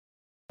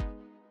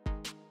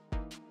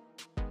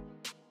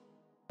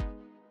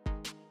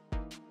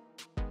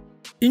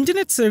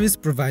Internet service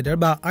provider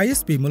বা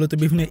ISP মূলত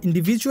বিভিন্ন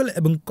ইন্ডিভিজুয়াল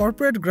এবং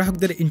কর্পোরেট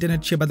গ্রাহকদের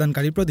ইন্টারনেট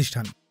সেবাদানকারী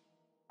প্রতিষ্ঠান।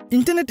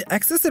 ইন্টারনেট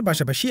অ্যাক্সেসের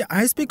পাশাপাশি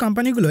আইএসপি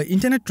কোম্পানিগুলো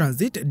internet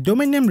transit,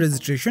 domain name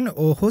registration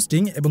ও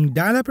হোস্টিং এবং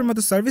ডায়াল আপের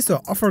মতো সার্ভিসও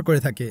অফার করে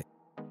থাকে।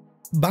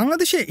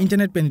 বাংলাদেশে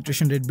ইন্টারনেট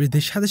পেনিট্রেশন রেট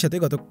বৃদ্ধির সাথে সাথে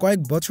গত কয়েক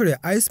বছরে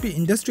আইএসপি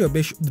ইন্ডাস্ট্রিও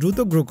বেশ দ্রুত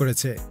গ্রো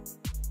করেছে।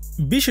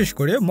 বিশেষ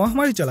করে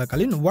মহামারী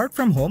চলাকালীন work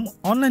from home,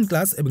 online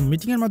class এবং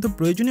মিটিংয়ের মতো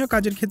প্রয়োজনীয়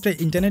কাজের ক্ষেত্রে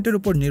ইন্টারনেটের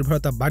উপর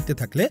নির্ভরতা বাড়তে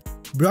থাকলে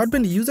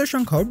ব্রডব্যান্ড ইউজার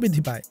সংখ্যাও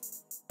বৃদ্ধি পায়।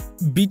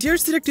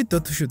 বিটিআরসির একটি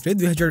তথ্যসূত্রে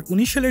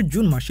 2019 সালের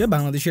জুন মাসে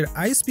বাংলাদেশের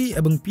আইএসপি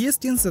এবং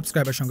পিএসটিএন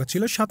সাবস্ক্রাইবার সংখ্যা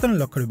ছিল 57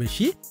 লক্ষের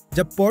বেশি,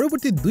 যা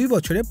পরবর্তী 2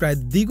 বছরে প্রায়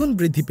দ্বিগুণ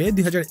বৃদ্ধি পেয়ে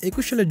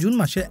 2021 সালের জুন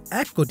মাসে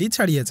 1 কোটি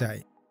ছাড়িয়ে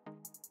যায়।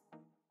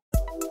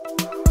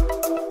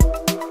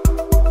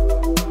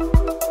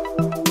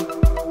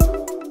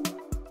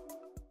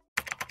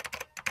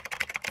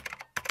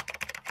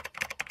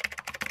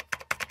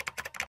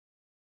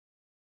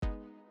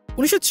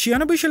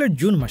 সালের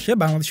জুন মাসে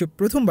বাংলাদেশে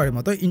প্রথমবারের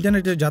মতো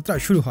ইন্টারনেটের যাত্রা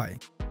শুরু হয়।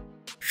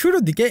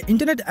 শুরুর দিকে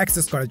ইন্টারনেট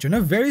অ্যাক্সেস করার জন্য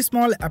ভেরি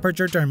স্মল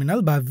অ্যাপারচার টার্মিনাল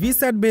বা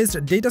ভিস্যাট বেসড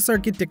ডেটা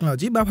সার্কিট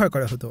টেকনোলজি ব্যবহার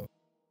করা হতো।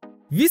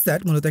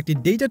 ভিস্যাট মূলত একটি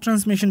ডেটা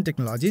ট্রান্সমিশন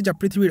টেকনোলজি যা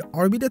পৃথিবীর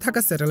অরবিটে থাকা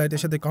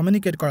স্যাটেলাইটের সাথে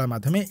কমিউনিকেট করার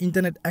মাধ্যমে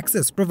ইন্টারনেট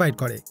অ্যাক্সেস প্রোভাইড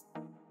করে।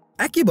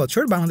 একই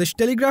বছর Bangladesh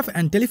Telegraph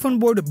and telephone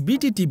board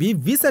বিটিটিবি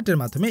ভিস্যাটের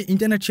মাধ্যমে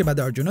ইন্টারনেট সেবা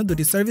দেওয়ার জন্য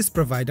দুটি service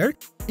provider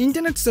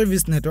internet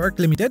service network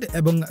limited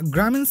এবং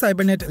গ্রামীণ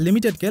সাইবারনেট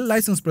লিমিটেডকে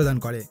লাইসেন্স প্রদান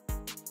করে।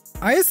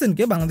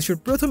 আইএসএনকে বাংলাদেশের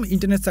প্রথম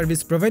ইন্টারনেট সার্ভিস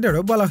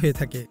প্রোভাইডারও বলা হয়ে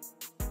থাকে।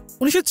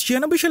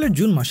 1996 সালের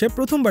জুন মাসে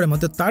প্রথমবারের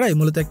মতো তারাই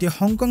মূলত একটি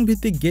হংকং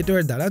ভিত্তিক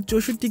গেটওয়ের দ্বারা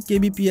 64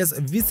 kbps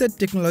ভিস্যাট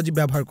টেকনোলজি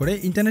ব্যবহার করে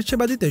ইন্টারনেট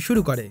সেবা দিতে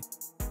শুরু করে।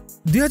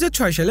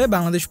 2006 সালে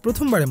বাংলাদেশ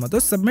প্রথমবারের মতো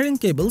সাবমেরিন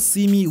কেবল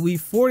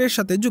CME-V4 এর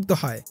সাথে যুক্ত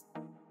হয়।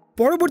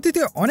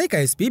 পরবর্তীতে অনেক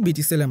আইএসপি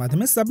বিটিসিএল এর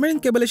মাধ্যমে সাবমেরিন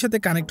কেবলের সাথে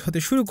কানেক্ট হতে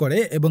শুরু করে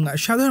এবং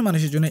সাধারণ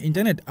মানুষের জন্য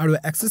ইন্টারনেট আরও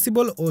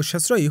অ্যাক্সেসিবল ও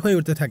সাশ্রয়ী হয়ে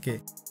উঠতে থাকে।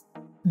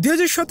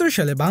 2017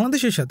 সালে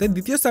বাংলাদেশের সাথে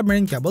দ্বিতীয়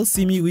সাবমেরিন কেবল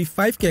CME-V5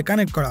 কে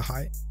কানেক্ট করা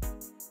হয়।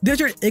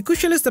 2021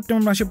 সালের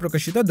সেপ্টেম্বর মাসে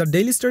প্রকাশিত দ্য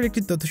ডেইলি স্টার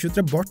একটি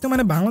তথ্যসূত্রে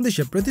বর্তমানে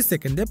বাংলাদেশে প্রতি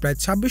সেকেন্ডে প্রায়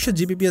 2600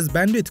 Gbps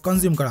ব্যান্ডউইথ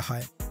কনজিউম করা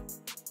হয়।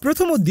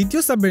 প্রথম ও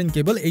দ্বিতীয় সাবমেরিন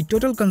কেবল এই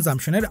টোটাল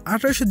কনজাম্পশনের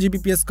 1800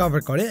 Gbps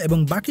কভার করে এবং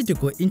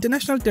বাকিটুকু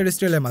ইন্টারন্যাশনাল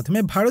টেরেস্ট্রিয়ালের মাধ্যমে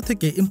ভারত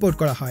থেকে ইম্পোর্ট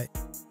করা হয়।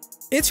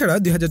 এছাড়া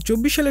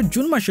 2024 সালের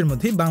জুন মাসের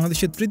মধ্যেই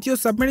বাংলাদেশের তৃতীয়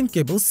সাবমেরিন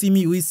কেবল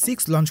CME-V6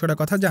 লঞ্চ করার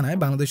কথা জানায়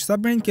Bangladesh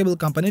submarine cable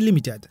company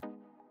limited.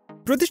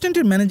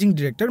 প্রতিষ্ঠানটির ম্যানেজিং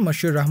ডিরেক্টর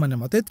মশিউর রহমানের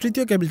মতে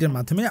তৃতীয় কেবলটির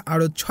মাধ্যমে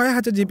আরও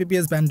 6000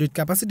 Gbps ব্যান্ডউইথ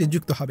ক্যাপাসিটি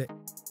যুক্ত হবে।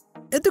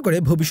 এতে করে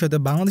ভবিষ্যতে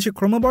বাংলাদেশে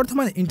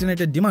ক্রমবর্ধমান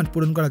ইন্টারনেটের ডিমান্ড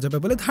পূরণ করা যাবে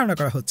বলে ধারণা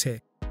করা হচ্ছে।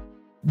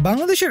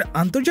 বাংলাদেশের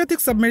আন্তর্জাতিক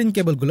সাবমেরিন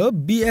কেবলগুলো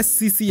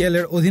BSCCL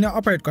এর অধীনে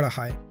অপারেট করা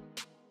হয়।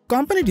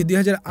 কোম্পানিটি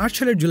 2008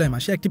 সালের জুলাই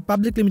মাসে একটি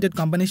পাবলিক লিমিটেড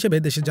কোম্পানি হিসেবে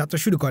দেশে যাত্রা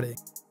শুরু করে।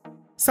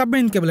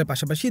 সাবমেরিন কেবলের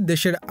পাশাপাশি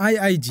দেশের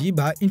IIG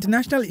বা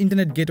ইন্টারন্যাশনাল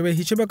ইন্টারনেট গেটওয়ে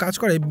হিসেবে কাজ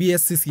করে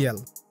BSCCL।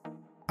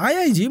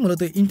 IIG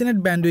মূলত ইন্টারনেট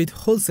ব্যান্ডউইথ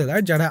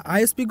হোলসেলার যারা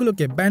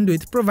আইএসপিগুলোকে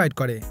ব্যান্ডউইথ প্রোভাইড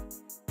করে।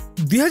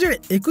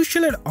 2021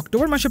 সালের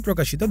অক্টোবর মাসে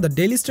প্রকাশিত দ্য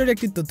ডেইলি স্টার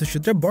একটি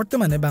তথ্যসূত্রে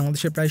বর্তমানে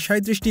বাংলাদেশের প্রায়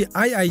 37টি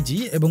IIG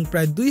এবং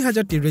প্রায়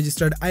 2000টি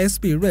রেজিস্টার্ড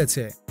আইএসপি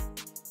রয়েছে।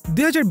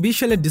 2020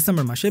 সালের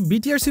ডিসেম্বর মাসে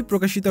বিটিআরসি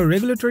প্রকাশিত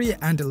regulatory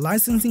and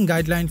licensing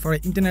guideline for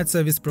internet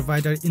service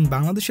provider in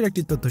বাংলাদেশের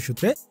একটি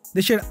তথ্যসূত্রে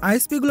দেশের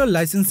আইএসপিগুলোর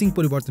লাইসেন্সিং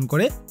পরিবর্তন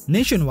করে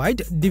নেশন ওয়াইড,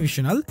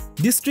 ডিভিশনাল,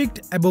 ডিস্ট্রিক্ট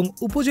এবং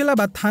উপজেলা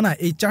বা থানা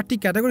এই 4টি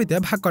ক্যাটাগরিতে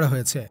ভাগ করা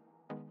হয়েছে।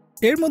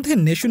 এর মধ্যে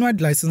নেশন ওয়াইড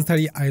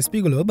লাইসেন্সধারী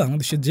আইএসপিগুলো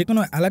বাংলাদেশের যে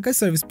কোনো এলাকায়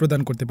সার্ভিস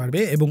প্রদান করতে পারবে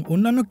এবং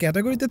অন্যান্য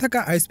ক্যাটাগরিতে থাকা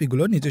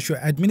আইএসপিগুলো নিজস্ব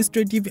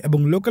অ্যাডমিনিস্ট্রেটিভ এবং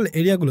লোকাল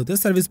এরিয়াগুলোতে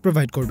সার্ভিস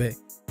প্রোভাইড করবে।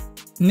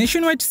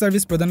 নেশন ওয়াইড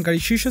সার্ভিস প্রদানকারী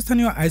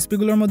শীর্ষস্থানীয়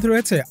আইএসপিগুলোর মধ্যে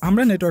রয়েছে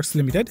আমরা networks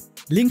limited,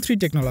 link 3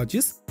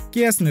 technologies,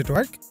 KS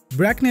network,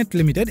 BRACNet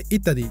limited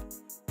ইত্যাদি।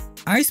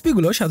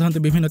 আইএসপিগুলো সাধারণত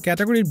বিভিন্ন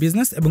ক্যাটাগরির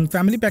বিজনেস এবং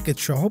ফ্যামিলি প্যাকেজ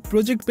সহ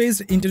প্রজেক্ট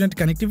বেসড ইন্টারনেট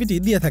কানেক্টিভিটি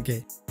দিয়ে থাকে।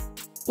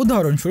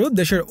 উদাহরণস্বরূপ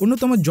দেশের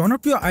অন্যতম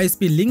জনপ্রিয়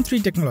আইএসপি লিঙ্ক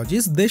 3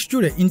 টেকনোলজিস দেশ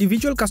জুড়ে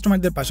ইন্ডিভিজুয়াল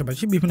কাস্টমারদের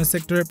পাশাপাশি বিভিন্ন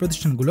সেক্টরের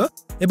প্রতিষ্ঠানগুলো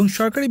এবং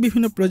সরকারি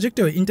বিভিন্ন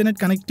প্রজেক্টেও ইন্টারনেট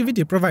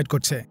কানেক্টিভিটি প্রোভাইড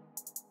করছে।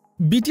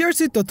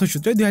 বিটিআরসি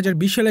তথ্যসূত্রে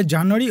 2020 সালের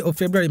জানুয়ারি ও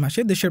ফেব্রুয়ারি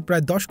মাসে দেশের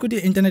প্রায় 10 কোটি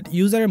ইন্টারনেট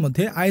ইউজারের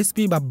মধ্যে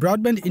আইএসপি বা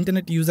ব্রডব্যান্ড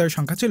ইন্টারনেট ইউজারের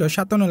সংখ্যা ছিল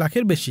 57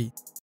 লাখের বেশি,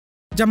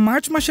 যা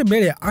মার্চ মাসে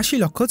বেড়ে 80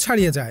 লক্ষ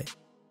ছাড়িয়ে যায়।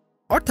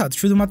 অর্থাৎ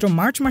শুধুমাত্র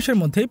মার্চ মাসের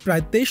মধ্যেই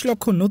প্রায় 23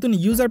 লক্ষ নতুন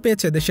ইউজার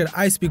পেয়েছে দেশের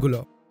আইএসপিগুলো।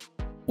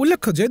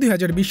 উল্লেখ্য যে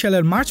 2020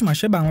 সালের মার্চ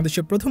মাসে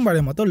বাংলাদেশে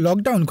প্রথমবারের মতো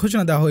লকডাউন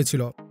ঘোষণা দেওয়া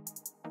হয়েছিল।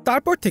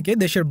 তারপর থেকে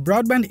দেশের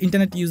ব্রডব্যান্ড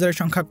ইন্টারনেট ইউজারের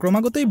সংখ্যা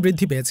ক্রমাগতই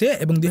বৃদ্ধি পেয়েছে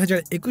এবং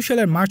 2021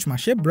 সালের মার্চ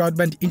মাসে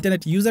ব্রডব্যান্ড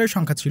ইন্টারনেট ইউজারের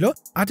সংখ্যা ছিল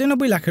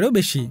 98 লাখেরও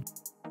বেশি।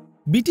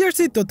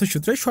 বিটিআরসি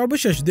তথ্যসূত্রে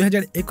সর্বশেষ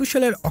 2021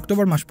 সালের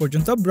অক্টোবর মাস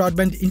পর্যন্ত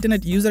ব্রডব্যান্ড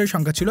ইন্টারনেট ইউজারের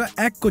সংখ্যা ছিল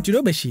 1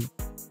 কোটিরও বেশি।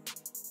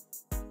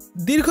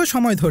 দীর্ঘ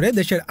সময় ধরে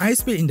দেশের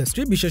আইএসপি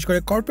ইন্ডাস্ট্রি বিশেষ করে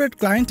কর্পোরেট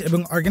ক্লায়েন্ট এবং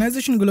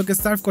অর্গানাইজেশনগুলোকে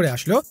সার্ভ করে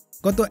আসলো।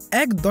 গত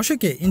এক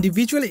দশকে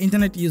ইন্ডিভিজুয়াল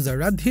ইন্টারনেট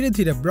ইউজাররা ধীরে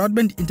ধীরে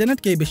ব্রডব্যান্ড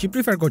ইন্টারনেটকেই বেশি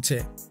প্রিফার করছে।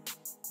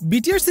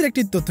 বিটিআরসির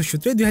একটি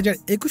তথ্যসূত্রে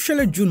 2021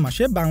 সালের জুন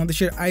মাসে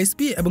বাংলাদেশের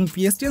আইএসপি এবং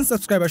পিএসটিএন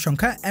সাবস্ক্রাইবার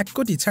সংখ্যা 1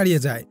 কোটি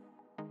ছাড়িয়ে যায়।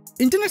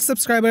 ইন্টারনেট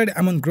সাবস্ক্রাইবারের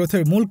এমন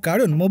গ্রোথের মূল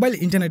কারণ মোবাইল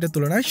ইন্টারনেটের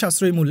তুলনায়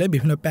সাশ্রয়ী মূল্যে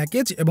বিভিন্ন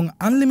প্যাকেজ এবং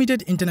আনলিমিটেড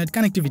ইন্টারনেট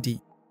কানেক্টিভিটি।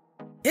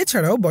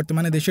 এছাড়াও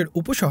বর্তমানে দেশের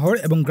উপশহর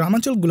এবং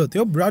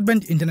গ্রামাঞ্চলগুলোতেও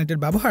ব্রডব্যান্ড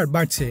ইন্টারনেটের ব্যবহার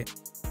বাড়ছে।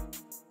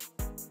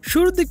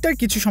 শুরুর দিকটার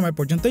কিছু সময়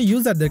পর্যন্ত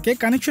ইউজারদেরকে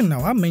কানেকশন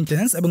নেওয়া,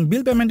 মেইনটেন্যান্স এবং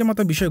বিল পেমেন্টের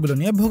মতো বিষয়গুলো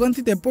নিয়ে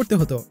ভোগান্তিতে পড়তে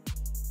হতো।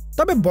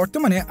 তবে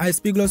বর্তমানে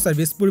আইএসপিগুলোর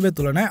সার্ভিস পূর্বের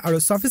তুলনায় আরও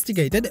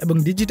সফিস্টিকেটেড এবং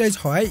ডিজিটাইজ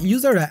হওয়ায়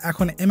ইউজাররা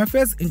এখন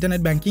এমএফএস,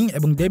 ইন্টারনেট ব্যাংকিং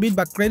এবং ডেবিট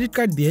বা ক্রেডিট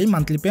কার্ড দিয়েই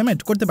মান্থলি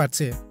পেমেন্ট করতে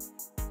পারছে।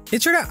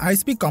 এছাড়া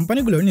আইএসপি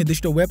কোম্পানিগুলোর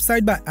নির্দিষ্ট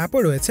ওয়েবসাইট বা অ্যাপও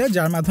রয়েছে,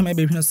 যার মাধ্যমে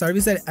বিভিন্ন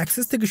সার্ভিসের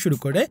অ্যাক্সেস থেকে শুরু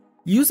করে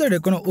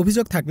ইউজারের কোনো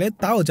অভিযোগ থাকলে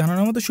তাও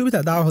জানানোর মতো সুবিধা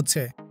দেওয়া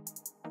হচ্ছে।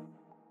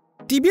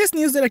 টিবিএস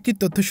নিউজের একটি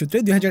তথ্যসূত্রে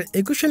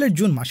 2021 সালের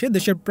জুন মাসে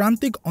দেশের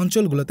প্রান্তিক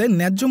অঞ্চলগুলোতে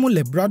ন্যায্য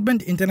মূল্যে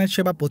ব্রডব্যান্ড ইন্টারনেট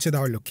সেবা পৌঁছে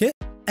দেওয়ার লক্ষ্যে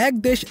এক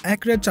দেশ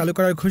এক রেট চালু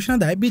করার ঘোষণা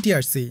দেয়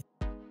বিটিআরসি।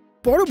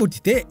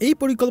 পরবর্তীতে এই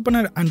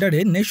পরিকল্পনার আন্ডারে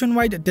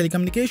নেশনওয়াইড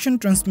টেলিকমিউনিকেশন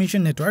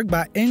ট্রান্সমিশন নেটওয়ার্ক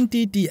বা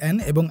এনটিটিএন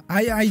এবং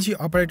আইআইজি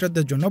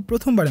অপারেটরদের জন্য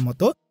প্রথমবারের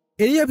মতো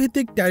এরিয়া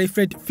ভিত্তিক ট্যারিফ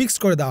রেট ফিক্স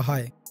করে দেওয়া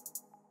হয়।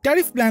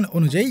 ট্যারিফ প্ল্যান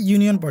অনুযায়ী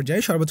ইউনিয়ন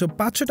পর্যায়ে সর্বোচ্চ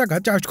 500 টাকা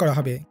চার্জ করা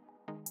হবে।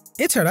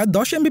 এছাড়া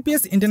 10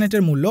 এমবিপিএস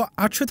ইন্টারনেটের মূল্য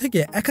 800 থেকে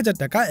 1000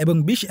 টাকা এবং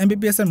 20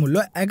 এমবিপিএস এর মূল্য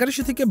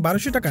 1100 থেকে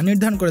 1200 টাকা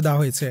নির্ধারণ করে দেওয়া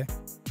হয়েছে।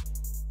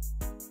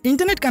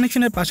 ইন্টারনেট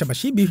কানেকশনের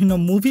পাশাপাশি বিভিন্ন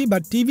মুভি বা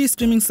টিভি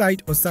স্ট্রিমিং সাইট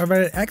ও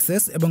সার্ভারের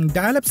অ্যাক্সেস এবং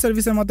ডায়াল আপ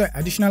সার্ভিসের মতো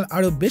অ্যাডিশনাল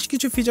আরও বেশ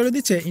কিছু ফিচারও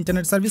দিচ্ছে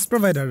ইন্টারনেট সার্ভিস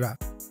প্রোভাইডাররা।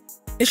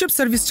 এসব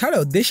সার্ভিস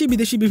ছাড়াও দেশি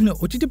বিদেশি বিভিন্ন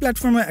ওটিটি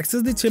প্ল্যাটফর্মে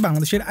অ্যাক্সেস দিচ্ছে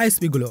বাংলাদেশের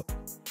আইএসপিগুলো।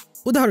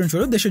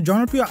 উদাহরণস্বরূপ দেশের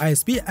জনপ্রিয়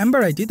আইএসপি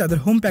অ্যাম্বার আইটি তাদের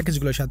হোম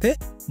প্যাকেজগুলোর সাথে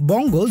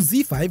বঙ্গ,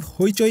 জি5,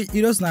 হইচই,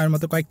 ইরোজ নায়ের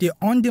মতো কয়েকটি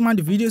অন ডিমান্ড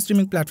ভিডিও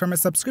স্ট্রিমিং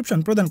প্ল্যাটফর্মের সাবস্ক্রিপশন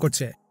প্রদান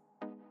করছে।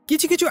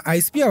 কিছু কিছু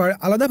আইএসপি আবার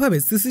আলাদাভাবে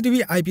CCTV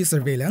IP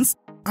surveillance,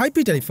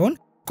 IP telephone,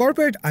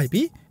 corporate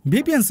IP,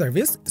 VPN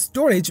service,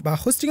 storage বা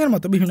হোস্টিংয়ের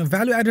মতো বিভিন্ন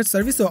ভ্যালু অ্যাডেড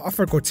সার্ভিসও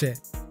অফার করছে।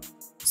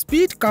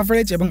 স্পিড,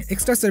 কভারেজ এবং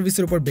এক্সট্রা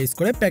সার্ভিসের উপর বেস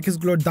করে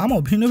প্যাকেজগুলোর দামও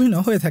ভিন্ন ভিন্ন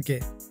হয়ে থাকে।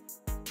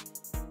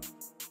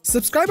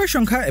 সাবস্ক্রাইবার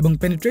সংখ্যা এবং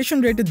পেনিট্রেশন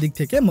রেটের দিক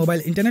থেকে মোবাইল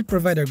ইন্টারনেট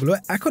প্রোভাইডারগুলো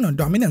এখনও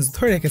ডমিনেন্স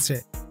ধরে রেখেছে।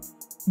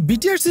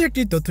 বিটিআরসির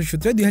একটি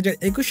তথ্যসূত্রে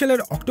 2021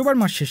 সালের অক্টোবর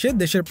মাস শেষে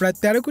দেশের প্রায়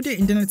 13 কোটি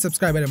ইন্টারনেট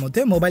সাবস্ক্রাইবারের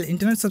মধ্যে মোবাইল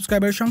ইন্টারনেট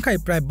সাবস্ক্রাইবারের সংখ্যায়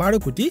প্রায় 12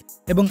 কোটি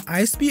এবং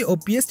আইএসপি ও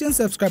পিএসটিএন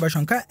সাবস্ক্রাইবার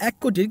সংখ্যা 1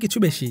 কোটির কিছু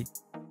বেশি।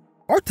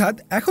 অর্থাৎ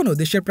এখনও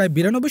দেশের প্রায়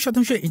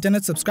 92%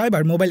 ইন্টারনেট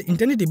সাবস্ক্রাইবার মোবাইল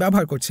ইন্টারনেটই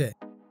ব্যবহার করছে।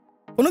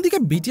 অন্যদিকে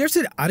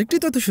বিটিআরসির আরেকটি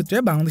তথ্যসূত্রে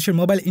বাংলাদেশের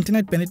মোবাইল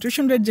ইন্টারনেট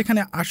পেনিট্রেশন রেট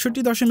যেখানে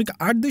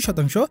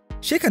 68.82%,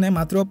 সেখানে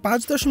মাত্র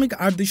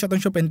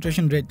 5.82%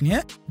 পেনিট্রেশন রেট নিয়ে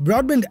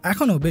ব্রডব্যান্ড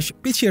এখনও বেশ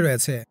পিছিয়ে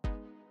রয়েছে।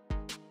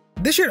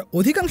 দেশের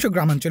অধিকাংশ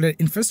গ্রামাঞ্চলের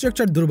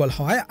ইনফ্রাস্ট্রাকচার দুর্বল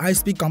হওয়ায়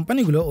আইএসপি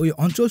কোম্পানিগুলো ওই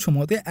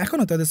অঞ্চলসমূহতে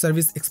এখনও তাদের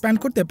সার্ভিস এক্সপ্যান্ড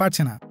করতে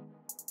পারছে না।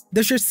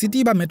 দেশের সিটি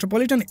বা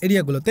মেট্রোপলিটন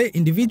এরিয়াগুলোতে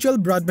ইন্ডিভিজুয়াল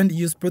ব্রডব্যান্ড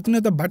ইউজ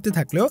প্রতিনিয়ত বাড়তে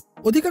থাকলেও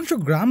অধিকাংশ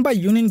গ্রাম বা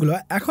ইউনিয়নগুলো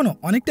এখনও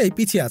অনেকটাই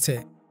পিছিয়ে আছে,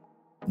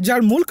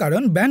 যার মূল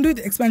কারণ ব্যান্ডউইথ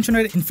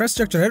এক্সপ্যানশনের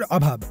ইনফ্রাস্ট্রাকচারের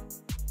অভাব।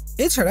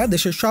 এছাড়া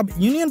দেশের সব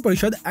ইউনিয়ন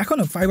পরিষদ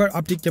এখনও ফাইবার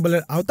অপটিক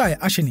কেবলের আওতায়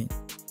আসেনি।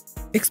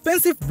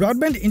 এক্সপেন্সিভ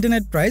ব্রডব্যান্ড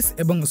ইন্টারনেট প্রাইস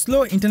এবং স্লো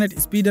ইন্টারনেট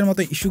স্পিডের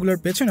মতো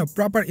ইস্যুগুলোর পেছনেও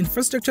প্রপার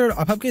ইনফ্রাস্ট্রাকচারের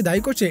অভাবকে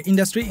দায়ী করছে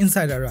ইন্ডাস্ট্রি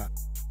ইনসাইডাররা।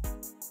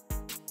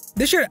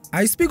 দেশের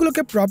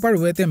আইএসপিগুলোকে প্রপার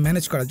ওয়েতে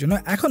ম্যানেজ করার জন্য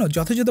এখনও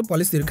যথাযথ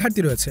পলিসির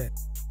ঘাটতি রয়েছে।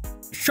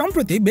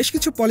 সম্প্রতি বেশ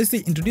কিছু পলিসি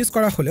ইন্ট্রোডিউস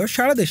করা হলেও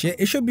সারা দেশে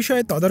এসব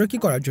বিষয়ে তদারকি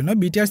করার জন্য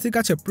বিটিআরসির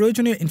কাছে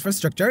প্রয়োজনীয়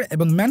ইনফ্রাস্ট্রাকচার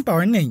এবং ম্যান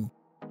পাওয়ার নেই।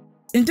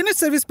 Internet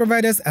service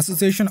providers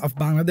association of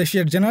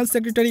বাংলাদেশের জেনারেল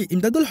সেক্রেটারি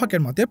ইমদাদুল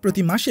হকের মতে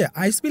প্রতি মাসে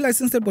আইএসপি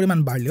লাইসেন্সের পরিমাণ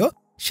বাড়লেও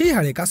সেই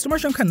হারে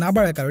কাস্টমার সংখ্যা না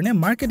বাড়ার কারণে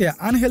মার্কেটে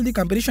আনহেলদি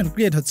কম্পিটিশন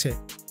ক্রিয়েট হচ্ছে।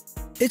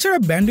 এছাড়া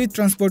ব্যান্ডউইথ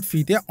ট্রান্সপোর্ট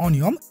ফিতে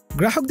অনিয়ম,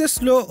 গ্রাহকদের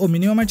স্লো ও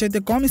মিনিমামের চাইতে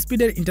কম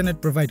স্পিডের ইন্টারনেট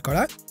প্রোভাইড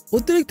করা,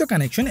 অতিরিক্ত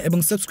কানেকশন এবং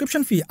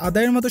সাবস্ক্রিপশন ফি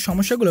আদায়ের মতো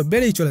সমস্যাগুলো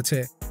বেড়েই চলেছে।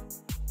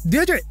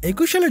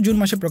 2021 সালের জুন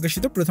মাসে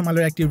প্রকাশিত প্রথম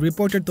আলোর একটি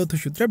রিপোর্টের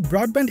তথ্যসূত্রে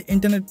ব্রডব্যান্ড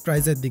ইন্টারনেট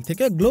প্রাইসের দিক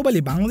থেকে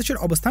গ্লোবালি বাংলাদেশের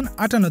অবস্থান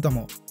 58তম।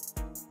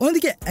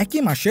 অন্যদিকে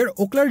একই মাসের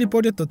ওকলার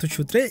রিপোর্টের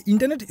তথ্যসূত্রে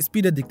ইন্টারনেট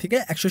স্পিডের দিক থেকে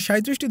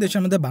 137টি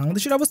দেশের মধ্যে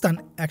বাংলাদেশের অবস্থান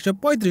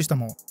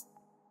 135তম।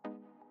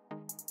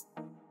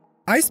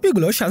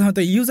 আইএসপিগুলো সাধারণত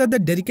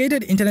ইউজারদের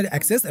ডেডিকেটেড ইন্টারনেট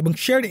অ্যাক্সেস এবং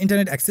শেয়ার্ড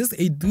ইন্টারনেট অ্যাক্সেস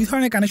এই দুই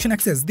ধরনের কানেকশন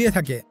অ্যাক্সেস দিয়ে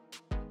থাকে।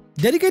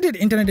 ডেডিকেটেড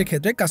ইন্টারনেটের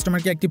ক্ষেত্রে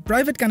কাস্টমারকে একটি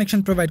প্রাইভেট কানেকশন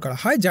প্রোভাইড করা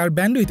হয়, যার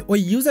ব্যান্ডউইথ ওই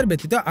ইউজার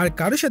ব্যতীত আর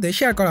কারোর সাথে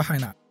শেয়ার করা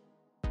হয় না,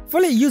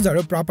 ফলে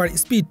ইউজারও প্রপার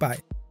স্পিড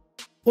পায়।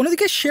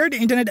 অন্যদিকে শেয়ার্ড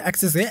ইন্টারনেট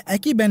অ্যাক্সেসে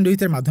একই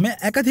ব্যান্ডউইথের মাধ্যমে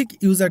একাধিক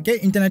ইউজারকে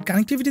ইন্টারনেট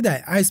কানেক্টিভিটি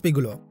দেয়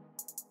আইএসপিগুলো,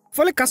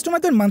 ফলে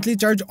কাস্টমারদের মান্থলি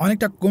চার্জ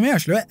অনেকটা কমে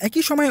আসলেও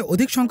একই সময়ে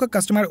অধিক সংখ্যক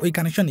কাস্টমার ওই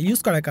কানেকশন ইউজ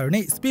করার কারণে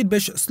স্পিড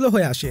বেশ স্লো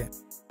হয়ে আসে।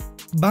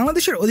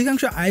 বাংলাদেশের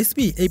অধিকাংশ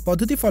আইএসপি এই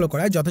পদ্ধতি ফলো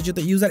করায় যথাযথ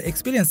ইউজার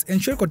এক্সপিরিয়েন্স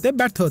এনশিওর করতে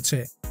ব্যর্থ হচ্ছে।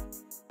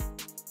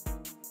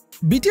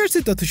 বিটিআরসি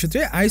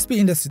তথ্যসূত্রে আইএসপি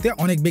ইন্ডাস্ট্রিতে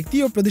অনেক ব্যক্তি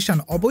ও প্রতিষ্ঠান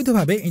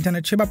অবৈধভাবে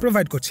ইন্টারনেট সেবা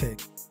প্রোভাইড করছে।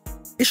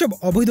 এসব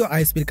অবৈধ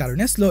আইএসপির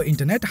কারণে slow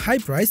internet, high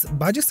price,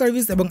 budget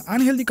service এবং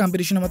আনহেলদি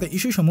কম্পিটিশনের মতো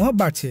ইস্যুসমূহ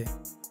বাড়ছে।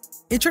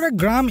 এছাড়া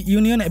গ্রাম,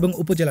 ইউনিয়ন এবং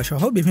উপজেলা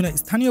সহ বিভিন্ন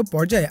স্থানীয়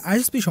পর্যায়ে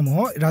আইএসপি সমূহ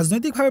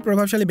রাজনৈতিকভাবে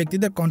প্রভাবশালী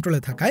ব্যক্তিদের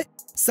কন্ট্রোলে থাকায়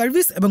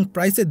সার্ভিস এবং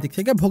প্রাইসের দিক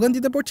থেকে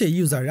ভোগান্তিতে পড়ছে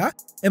ইউজাররা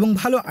এবং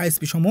ভালো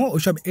আইএসপি সমূহ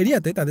ওইসব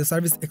এরিয়াতে তাদের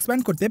সার্ভিস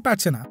এক্সপ্যান্ড করতে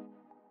পারছে না।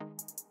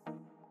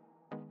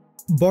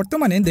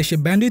 বর্তমানে দেশে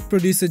ব্যান্ডউইথ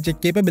প্রডিউসের যে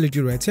ক্যাপাবিলিটি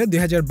রয়েছে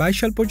 2022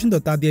 সাল পর্যন্ত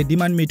তা দিয়ে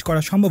ডিমান্ড মিট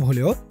করা সম্ভব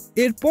হলেও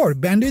এরপর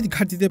ব্যান্ডউইথ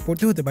ঘাটতিতে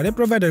পড়তে হতে পারে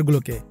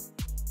প্রোভাইডারগুলোকে।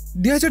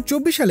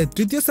 2024 সালে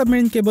তৃতীয়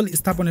সাবমেরিন কেবল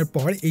স্থাপনের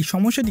পর এই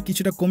সমস্যাটি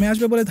কিছুটা কমে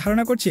আসবে বলে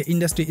ধারণা করছে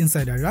ইন্ডাস্ট্রি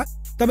ইনসাইডাররা,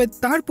 তবে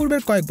তার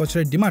পূর্বের কয়েক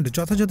বছরের ডিমান্ড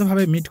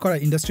যথাযথভাবে মিট করা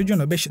ইন্ডাস্ট্রির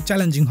জন্য বেশ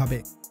চ্যালেঞ্জিং হবে।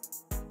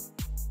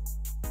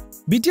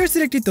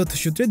 বিটিআরসির একটি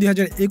তথ্যসূত্রে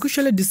 2021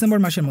 সালের ডিসেম্বর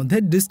মাসের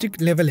মধ্যে ডিস্ট্রিক্ট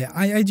লেভেলে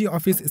আইআইজি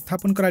অফিস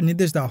স্থাপন করার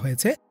নির্দেশ দেওয়া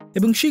হয়েছে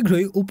এবং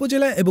শীঘ্রই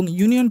উপজেলা এবং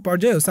ইউনিয়ন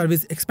পর্যায়েও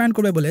সার্ভিস এক্সপ্যান্ড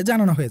করবে বলে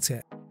জানানো হয়েছে।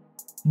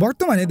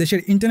 বর্তমানে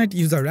দেশের ইন্টারনেট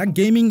ইউজাররা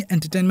গেমিং,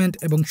 এন্টারটেনমেন্ট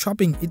এবং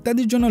শপিং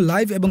ইত্যাদির জন্য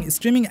লাইভ এবং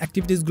স্ট্রিমিং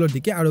অ্যাক্টিভিটিসগুলোর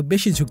দিকে আরও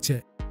বেশি ঝুঁকছে,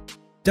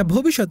 যা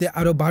ভবিষ্যতে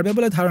আরও বাড়বে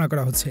বলে ধারণা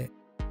করা হচ্ছে,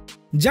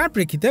 যার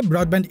প্রেক্ষিতে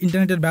ব্রডব্যান্ড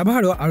ইন্টারনেটের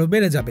ব্যবহারও আরও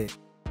বেড়ে যাবে।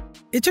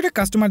 এছাড়া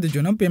কাস্টমারদের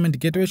জন্য পেমেন্ট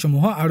গেটওয়ে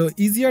সমূহ আরও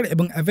ইজিয়ার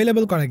এবং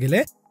অ্যাভেলেবল করা গেলে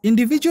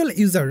ইন্ডিভিজুয়াল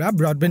ইউজাররা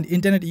ব্রডব্যান্ড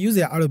ইন্টারনেট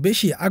ইউজে আরও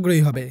বেশি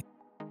আগ্রহী হবে।